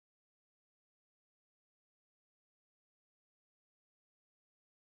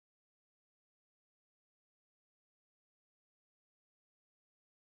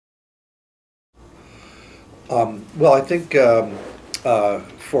Well, I think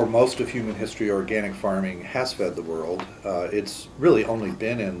for most of human history, organic farming has fed the world. It's really only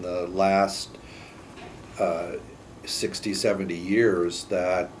been in the last uh, 60, 70 years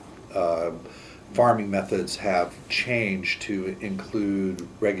that uh, farming methods have changed to include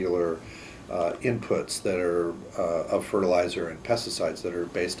regular inputs that are of fertilizer and pesticides that are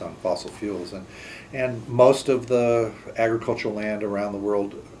based on fossil fuels. And most of the agricultural land around the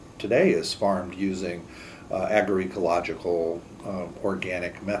world today is farmed using agroecological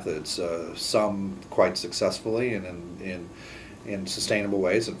organic methods, some quite successfully and in sustainable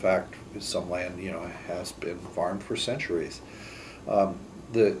ways. In fact, some land has been farmed for centuries. Um,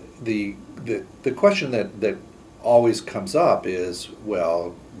 the question that always comes up is,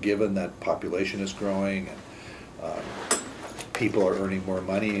 well, given that population is growing and people are earning more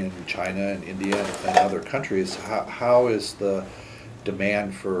money in China and India and other countries, how is the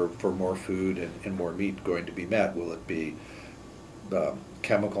demand for more food and more meat going to be met? Will it be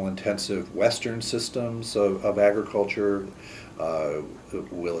chemical intensive Western systems of agriculture?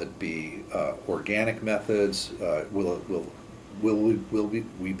 Will it be organic methods? Will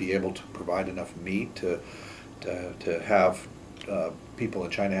we be able to provide enough meat to have people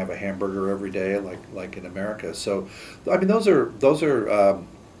in China have a hamburger every day like in America? So, I mean, those are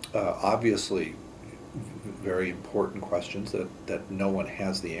obviously very important questions that no one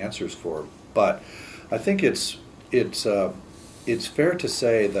has the answers for. But I think it's fair to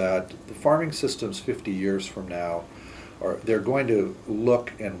say that the farming systems 50 years from now they're going to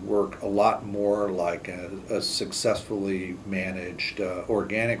look and work a lot more like a successfully managed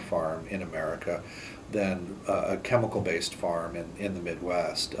organic farm in America than a chemical-based farm in the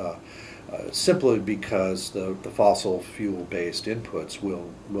Midwest, simply because the fossil fuel-based inputs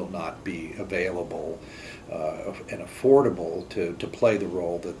will not be available and affordable to play the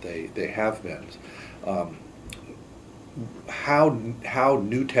role that they have been. How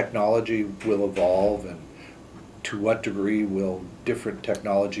new technology will evolve and to what degree will different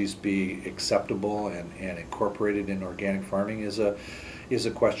technologies be acceptable and incorporated in organic farming is a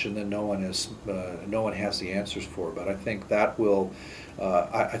question that no one has the answers for. But I think that will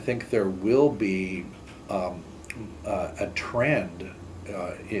I think there will be a trend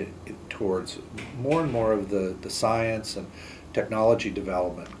towards more and more of the science and technology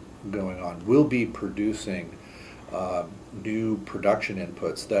development going on will be producing new production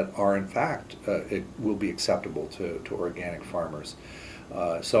inputs that are in fact it will be acceptable to organic farmers.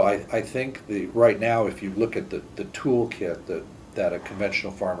 So I think right now, if you look at the toolkit that a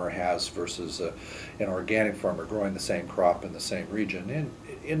conventional farmer has versus an organic farmer growing the same crop in the same region,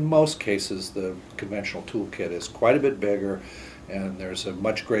 in most cases the conventional toolkit is quite a bit bigger, and there's a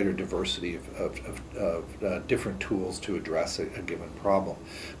much greater diversity of different tools to address a given problem.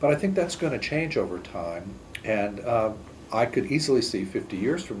 But I think that's going to change over time, and I could easily see 50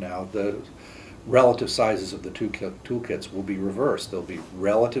 years from now the relative sizes of the toolkits will be reversed. There'll be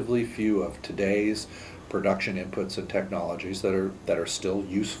relatively few of today's production inputs and technologies that are still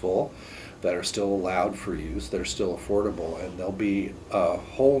useful, that are still allowed for use, that are still affordable, and there'll be a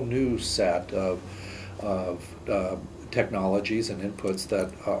whole new set of technologies and inputs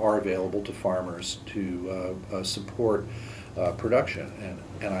that are available to farmers to support production.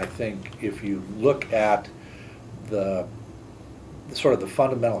 And I think if you look at the sort of the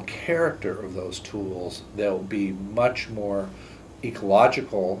fundamental character of those tools, they'll be much more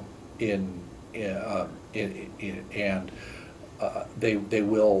ecological and they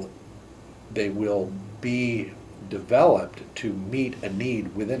will be developed to meet a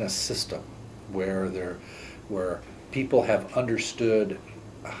need within a system where people have understood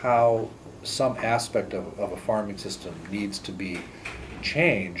how some aspect of a farming system needs to be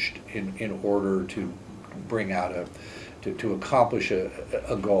changed in order to bring out to accomplish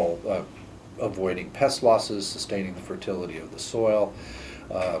a goal, avoiding pest losses, sustaining the fertility of the soil,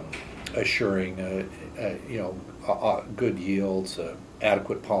 assuring good yields,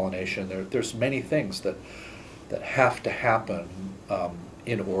 adequate pollination. There's many things that have to happen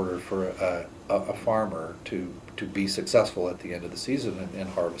in order for a farmer to be successful at the end of the season and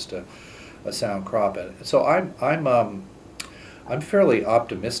harvest a sound crop. And so I'm fairly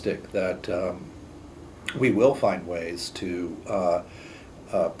optimistic that we will find ways to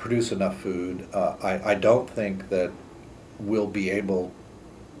produce enough food. I don't think that we'll be able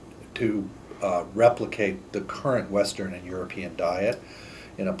to replicate the current Western and European diet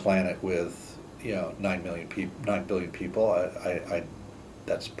in a planet with 9 billion people.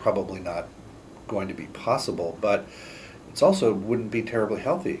 That's probably not going to be possible, but it's also wouldn't be terribly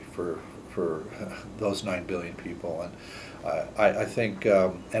healthy for those 9 billion people. And I think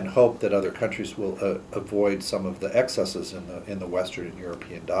and hope that other countries will avoid some of the excesses in the Western and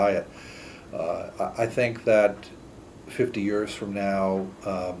European diet. I think that 50 years from now,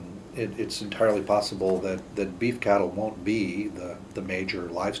 it's entirely possible that beef cattle won't be the major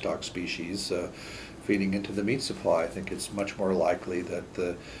livestock species feeding into the meat supply. I think it's much more likely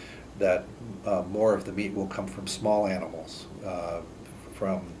that more of the meat will come from small animals,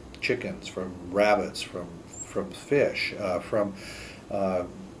 from chickens, from rabbits, from fish, from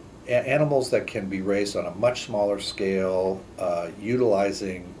animals that can be raised on a much smaller scale,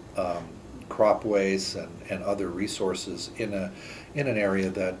 utilizing crop waste and other resources in an area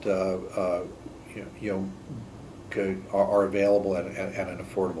that are available at an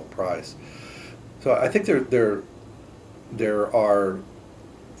affordable price. So I think there are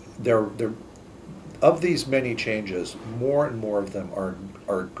of these many changes, more and more of them are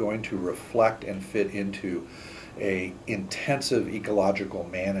going to reflect and fit into a intensive ecological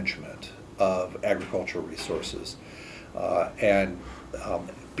management of agricultural resources, and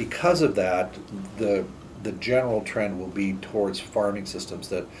because of that, the general trend will be towards farming systems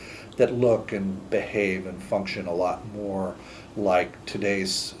that look and behave and function a lot more like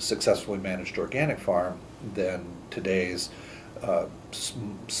today's successfully managed organic farm than today's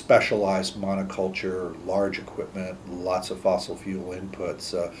specialized monoculture, large equipment, lots of fossil fuel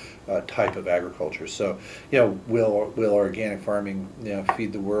inputs type of agriculture. So, will organic farming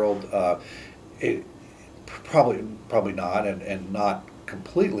feed the world? It probably not, and not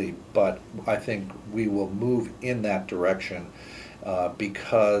completely, but I think we will move in that direction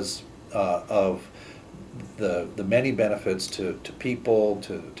because of the many benefits to people,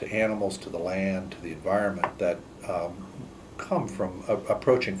 to animals, to the land, to the environment that come from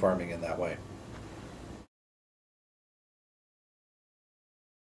approaching farming in that way.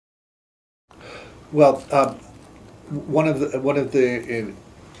 Well, one of the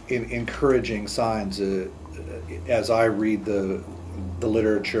encouraging signs, as I read the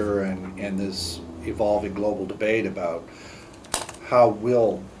literature and this evolving global debate about how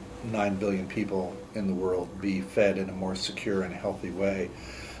will 9 billion people in the world be fed in a more secure and healthy way.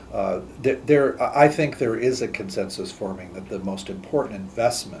 I think there is a consensus forming that the most important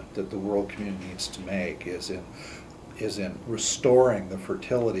investment that the world community needs to make is in restoring the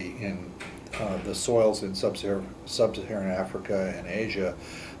fertility in the soils in sub-Saharan Africa and Asia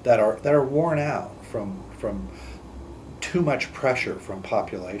that are worn out from too much pressure from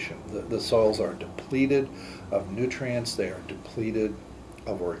population. The soils are depleted of nutrients. They are depleted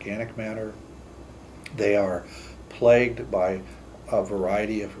of organic matter. They are plagued by a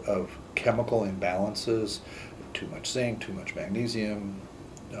variety of chemical imbalances, too much zinc, too much magnesium,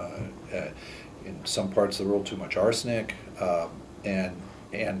 in some parts of the world too much arsenic, and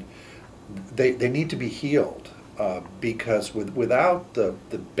they need to be healed because without the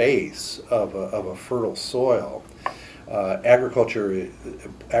base of a fertile soil, agricultural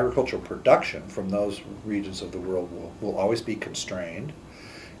production from those regions of the world will always be constrained.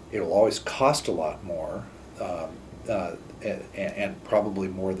 It will always cost a lot more, and probably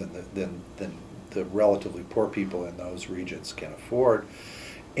more than the relatively poor people in those regions can afford.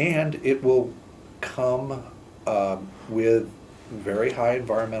 And it will come with very high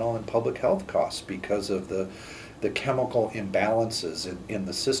environmental and public health costs because of the chemical imbalances in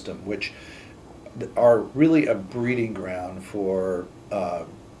the system, which are really a breeding ground for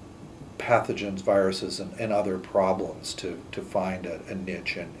pathogens, viruses, and other problems to find a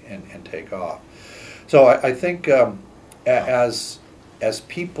niche and take off. So I think as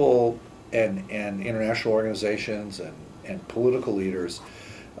people and international organizations and political leaders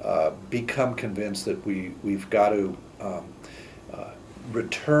become convinced that we've got to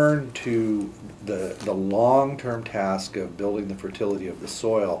return to the long-term task of building the fertility of the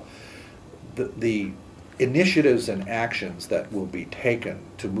soil, the initiatives and actions that will be taken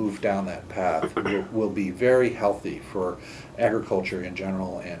to move down that path will be very healthy for agriculture in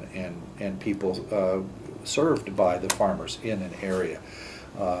general and people served by the farmers in an area.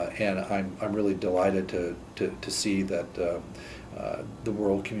 And I'm really delighted to see that the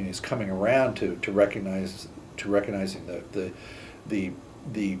world community is coming around to recognizing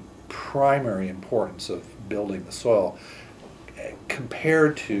the primary importance of building the soil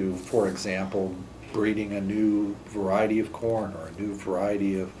compared to, for example, breeding a new variety of corn or a new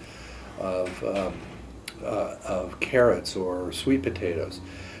variety of carrots or sweet potatoes.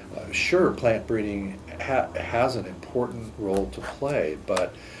 Sure, plant breeding has an important role to play,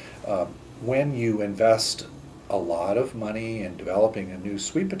 but when you invest a lot of money in developing a new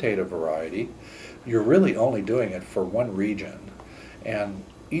sweet potato variety, you're really only doing it for one region. And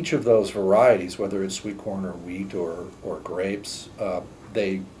each of those varieties, whether it's sweet corn or wheat or grapes,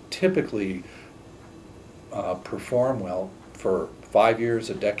 they typically perform well for 5 years,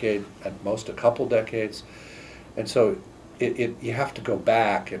 a decade, at most a couple decades. And so you have to go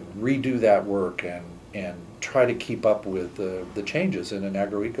back and redo that work and try to keep up with the changes in an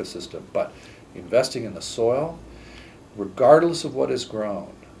agroecosystem. But investing in the soil, regardless of what is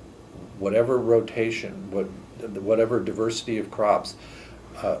grown, whatever rotation, whatever diversity of crops,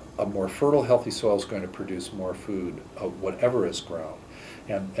 a more fertile, healthy soil is going to produce more food, whatever is grown.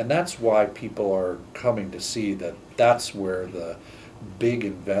 And that's why people are coming to see that that's where the big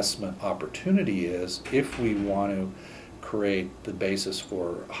investment opportunity is if we want to create the basis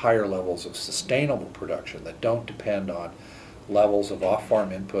for higher levels of sustainable production that don't depend on levels of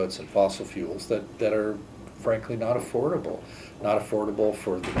off-farm inputs and fossil fuels that are frankly not affordable. Not affordable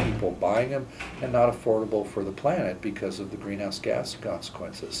for the people buying them, and not affordable for the planet because of the greenhouse gas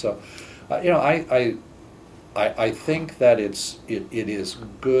consequences. So, I think that it is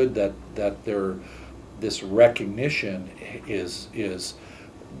good that this recognition is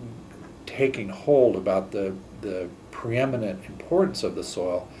taking hold about the preeminent importance of the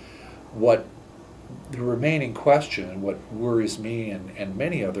soil. What the remaining question, and what worries me and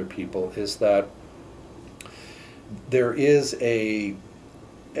many other people, is that there is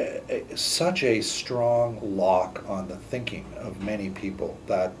such a strong lock on the thinking of many people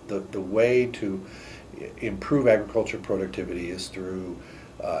that the way to improve agriculture productivity is through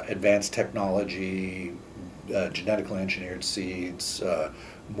advanced technology, genetically engineered seeds,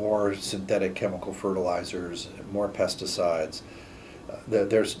 more synthetic chemical fertilizers, more pesticides.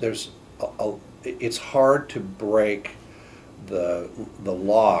 It's hard to break the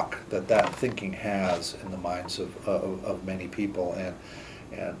lock that thinking has in the minds of many people, and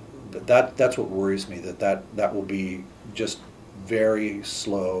that's what worries me, that will be just very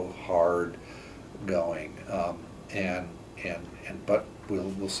slow, hard going, but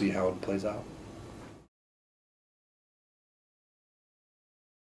we'll see how it plays out.